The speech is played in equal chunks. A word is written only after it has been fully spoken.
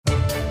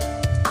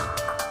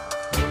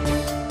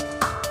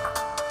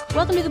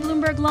Welcome to the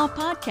Bloomberg Law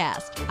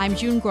Podcast. I'm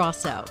June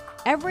Grasso.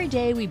 Every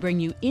day we bring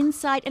you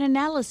insight and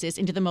analysis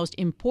into the most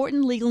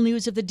important legal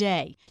news of the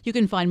day. You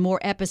can find more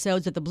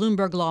episodes of the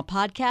Bloomberg Law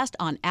Podcast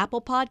on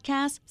Apple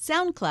Podcasts,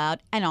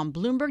 SoundCloud, and on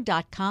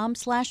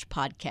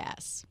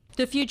Bloomberg.com/podcasts.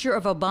 The future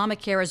of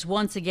Obamacare is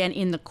once again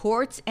in the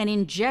courts and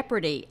in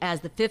jeopardy as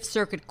the Fifth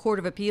Circuit Court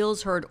of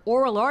Appeals heard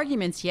oral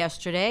arguments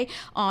yesterday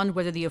on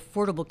whether the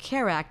Affordable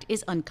Care Act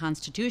is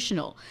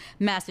unconstitutional.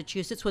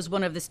 Massachusetts was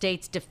one of the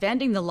states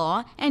defending the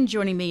law, and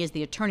joining me is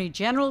the Attorney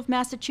General of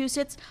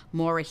Massachusetts,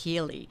 Maura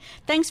Healey.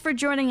 Thanks for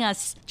joining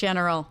us,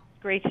 General.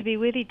 Great to be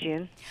with you,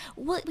 June.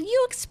 Will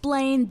you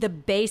explain the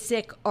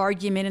basic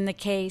argument in the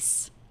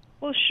case?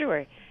 Well,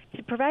 sure.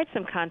 To provide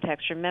some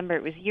context, remember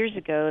it was years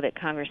ago that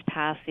Congress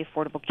passed the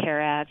Affordable Care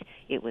Act.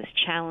 It was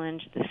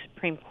challenged. The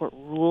Supreme Court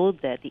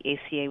ruled that the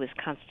ACA was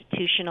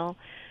constitutional.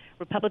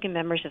 Republican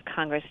members of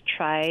Congress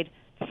tried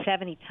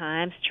 70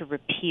 times to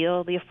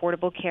repeal the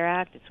Affordable Care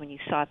Act. It's when you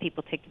saw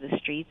people take to the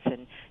streets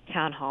and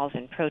town halls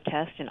and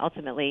protest, and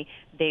ultimately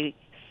they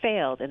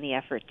failed in the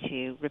effort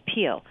to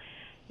repeal.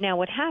 Now,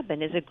 what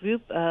happened is a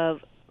group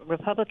of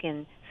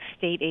Republican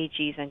state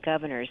AGs and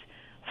governors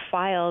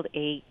filed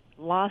a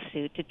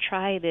lawsuit to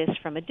try this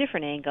from a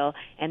different angle,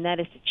 and that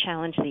is to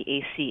challenge the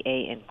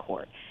ACA in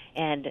court.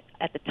 And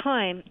at the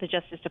time, the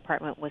Justice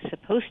Department was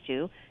supposed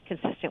to,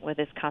 consistent with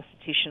its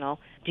constitutional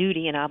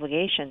duty and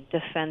obligation,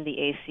 defend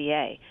the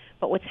ACA.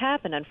 But what's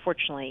happened,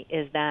 unfortunately,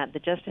 is that the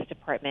Justice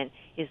Department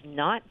is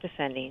not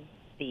defending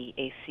the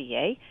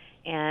ACA,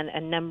 and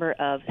a number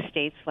of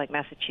states like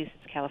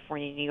Massachusetts,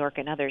 California, New York,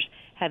 and others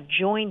have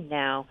joined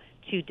now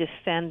to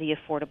defend the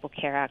Affordable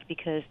Care Act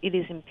because it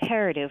is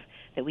imperative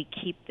that we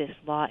keep this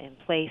law in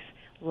place.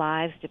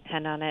 Lives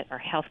depend on it. Our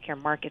healthcare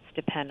markets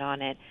depend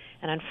on it.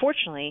 And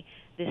unfortunately,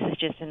 this is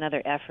just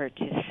another effort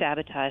to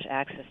sabotage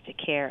access to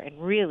care and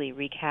really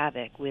wreak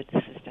havoc with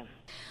the system.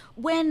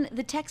 When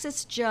the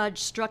Texas judge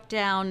struck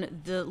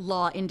down the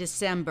law in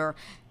December,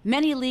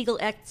 many legal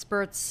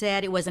experts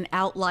said it was an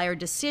outlier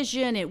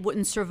decision, it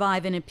wouldn't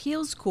survive an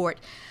appeals court.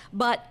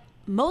 But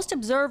most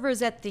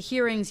observers at the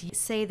hearings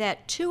say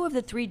that 2 of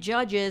the 3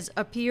 judges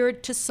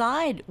appeared to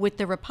side with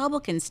the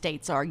Republican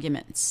state's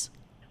arguments.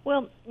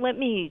 Well, let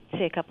me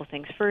say a couple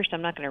things. First,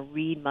 I'm not going to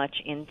read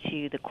much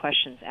into the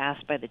questions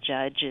asked by the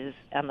judges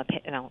on the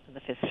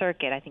Fifth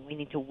Circuit. I think we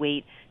need to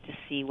wait to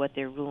see what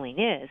their ruling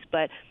is.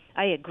 But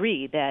I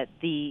agree that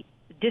the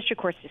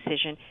district court's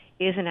decision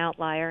is an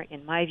outlier.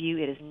 In my view,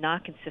 it is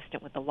not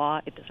consistent with the law.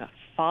 It does not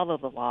follow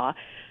the law.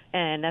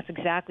 And that's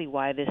exactly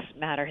why this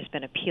matter has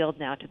been appealed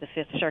now to the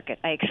Fifth Circuit.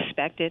 I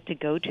expect it to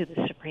go to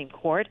the Supreme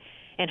Court,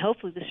 and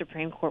hopefully the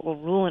Supreme Court will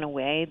rule in a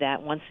way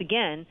that, once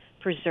again,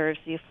 preserves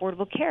the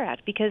Affordable Care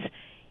Act. Because,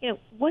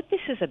 what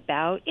this is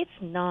about,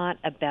 it's not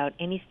about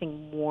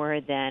anything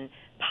more than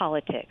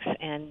politics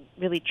and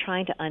really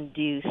trying to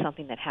undo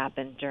something that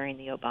happened during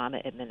the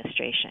Obama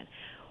administration.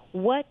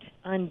 What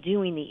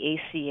undoing the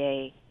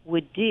ACA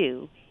would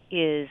do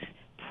is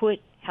put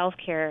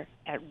healthcare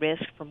at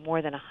risk for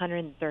more than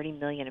 130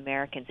 million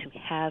Americans who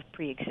have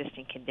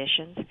pre-existing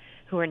conditions,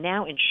 who are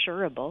now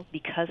insurable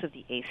because of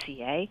the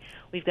ACA.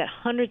 We've got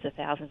hundreds of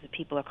thousands of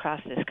people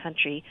across this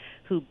country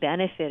who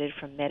benefited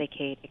from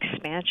Medicaid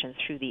expansion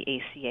through the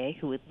ACA,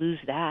 who would lose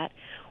that.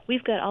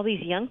 We've got all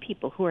these young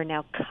people who are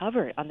now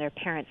covered on their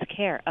parents'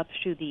 care up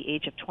through the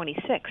age of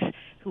 26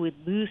 who would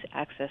lose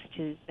access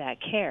to that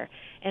care.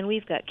 And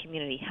we've got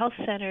community health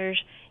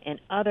centers and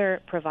other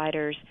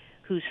providers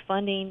whose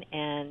funding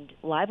and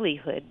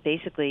livelihood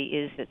basically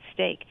is at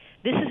stake.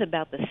 This is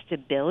about the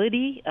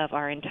stability of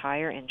our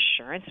entire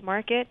insurance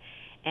market,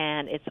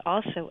 and it's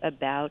also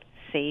about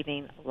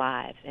saving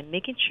lives and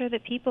making sure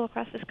that people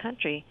across this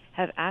country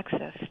have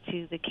access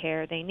to the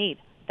care they need.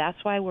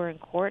 That's why we're in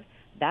court.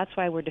 That's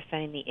why we're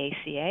defending the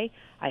ACA.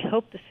 I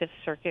hope the Fifth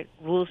Circuit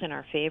rules in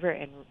our favor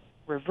and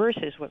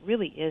reverses what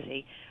really is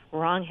a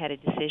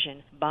wrong-headed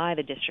decision by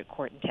the district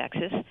court in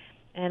Texas.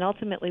 And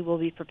ultimately, we'll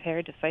be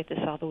prepared to fight this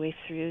all the way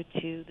through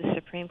to the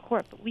Supreme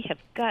Court. But we have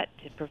got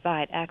to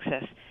provide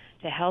access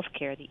to health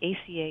care. The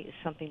ACA is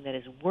something that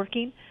is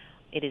working.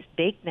 It is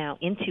baked now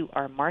into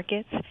our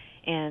markets.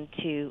 And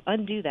to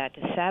undo that,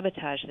 to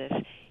sabotage this,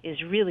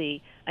 is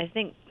really, I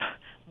think,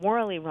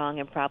 morally wrong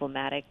and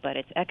problematic, but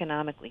it's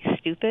economically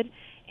stupid,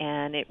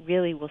 and it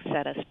really will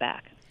set us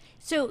back.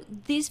 So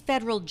these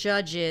federal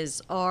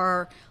judges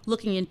are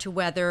looking into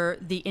whether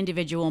the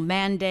individual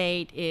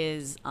mandate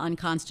is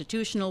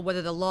unconstitutional,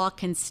 whether the law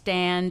can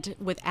stand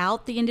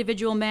without the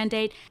individual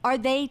mandate. Are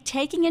they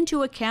taking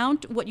into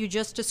account what you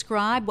just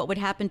described, what would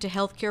happen to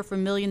health care for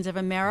millions of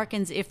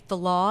Americans if the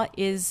law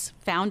is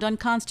found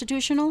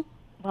unconstitutional?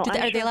 Well,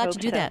 Are they allowed to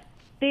do that?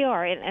 They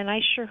are, and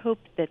I sure hope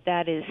that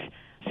that is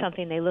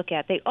something they look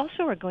at. They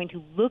also are going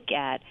to look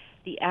at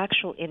the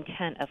actual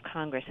intent of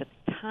Congress at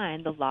the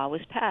time the law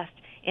was passed.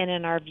 And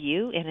in our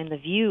view, and in the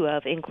view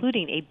of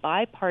including a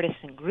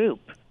bipartisan group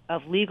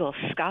of legal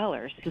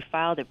scholars who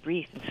filed a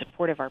brief in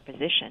support of our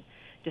position,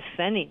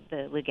 defending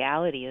the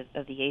legality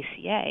of the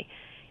ACA,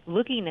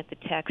 looking at the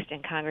text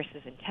and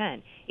Congress's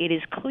intent, it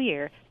is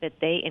clear that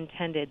they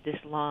intended this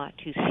law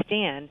to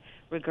stand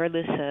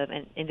regardless of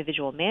an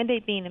individual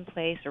mandate being in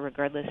place or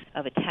regardless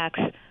of a tax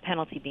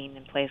penalty being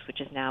in place, which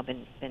has now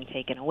been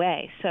taken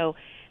away. So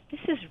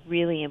this is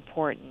really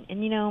important.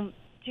 And,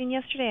 June,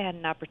 yesterday I had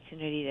an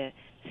opportunity to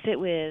sit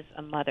with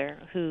a mother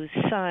whose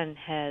son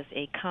has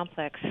a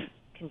complex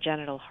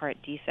congenital heart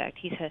defect.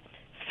 He's had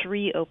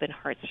 3 open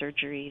heart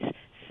surgeries,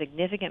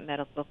 significant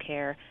medical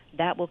care.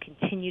 That will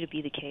continue to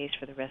be the case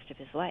for the rest of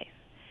his life.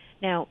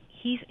 Now,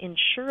 he's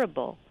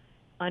insurable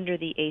under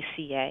the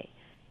ACA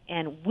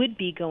and would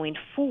be going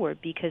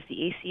forward because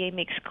the ACA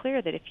makes clear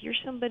that if you're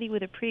somebody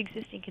with a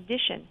pre-existing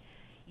condition,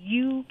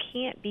 you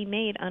can't be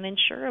made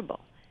uninsurable.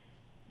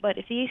 But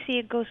if the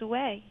ACA goes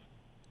away,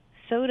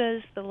 so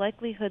does the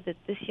likelihood that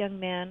this young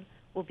man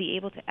will be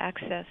able to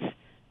access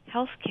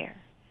health care.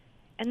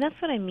 And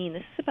that's what I mean.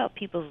 This is about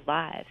people's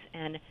lives.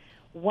 And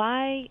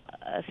why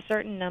a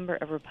certain number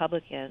of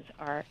Republicans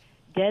are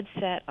dead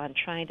set on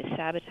trying to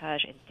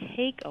sabotage and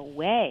take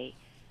away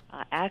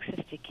access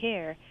to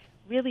care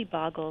really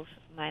boggles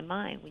my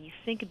mind when you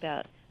think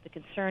about the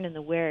concern and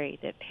the worry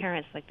that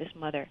parents like this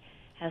mother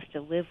has to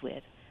live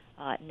with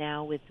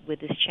now with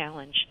this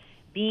challenge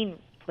being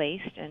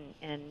placed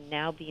and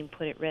now being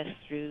put at risk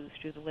through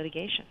the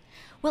litigation.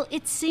 Well,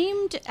 it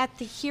seemed at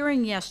the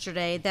hearing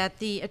yesterday that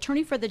the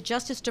attorney for the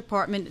Justice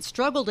Department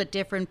struggled at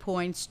different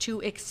points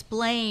to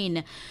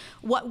explain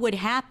what would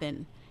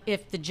happen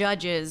if the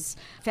judges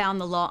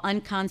found the law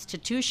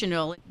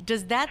unconstitutional.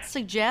 Does that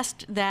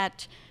suggest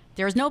that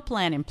there's no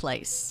plan in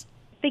place?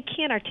 They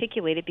can't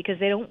articulate it because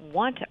they don't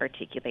want to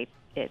articulate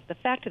it. The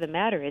fact of the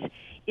matter is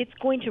it's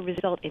going to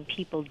result in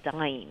people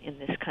dying in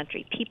this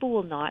country. People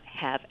will not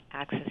have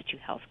access to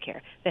health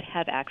care that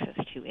have access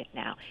to it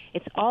now.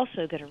 It's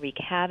also going to wreak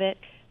havoc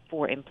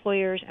for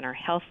employers and our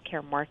health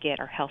care market,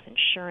 our health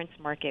insurance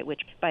market,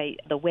 which, by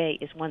the way,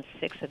 is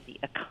 1/6 of the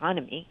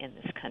economy in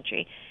this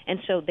country.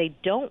 And so they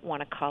don't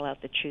want to call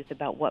out the truth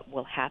about what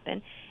will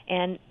happen.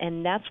 And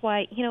that's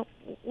why,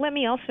 let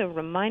me also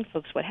remind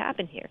folks what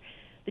happened here.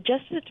 The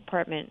Justice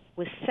Department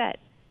was set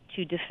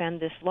to defend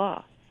this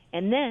law.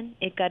 And then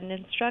it got an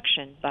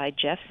instruction by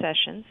Jeff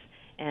Sessions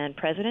and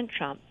President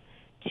Trump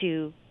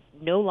to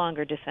no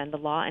longer defend the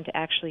law and to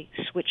actually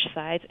switch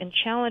sides and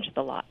challenge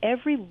the law.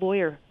 Every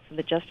lawyer from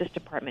the Justice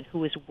Department who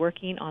was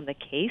working on the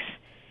case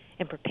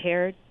and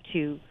prepared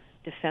to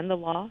defend the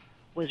law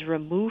was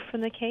removed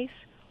from the case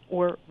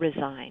or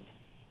resigned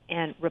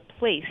and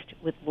replaced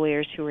with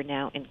lawyers who are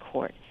now in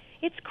court.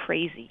 It's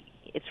crazy.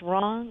 It's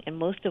wrong, and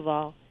most of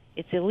all,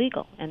 it's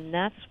illegal, and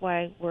that's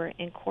why we're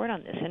in court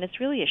on this. And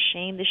it's really a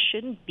shame. This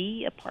shouldn't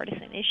be a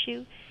partisan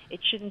issue. It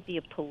shouldn't be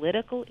a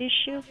political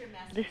issue.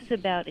 This is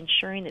about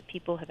ensuring that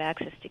people have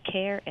access to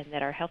care and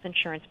that our health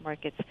insurance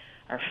markets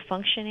are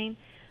functioning.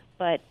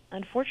 But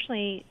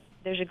unfortunately,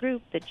 there's a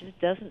group that just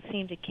doesn't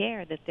seem to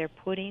care that they're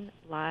putting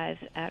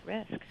lives at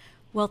risk.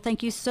 Well,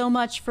 thank you so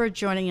much for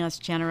joining us,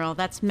 General.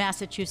 That's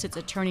Massachusetts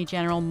Attorney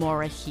General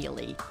Maura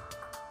Healey.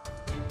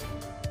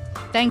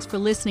 Thanks for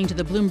listening to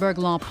the Bloomberg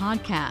Law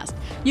Podcast.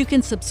 You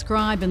can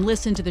subscribe and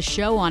listen to the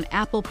show on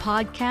Apple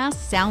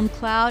Podcasts,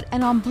 SoundCloud,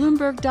 and on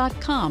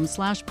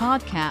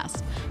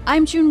Bloomberg.com/podcast.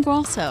 I'm June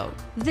Grasso.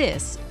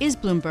 This is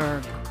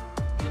Bloomberg.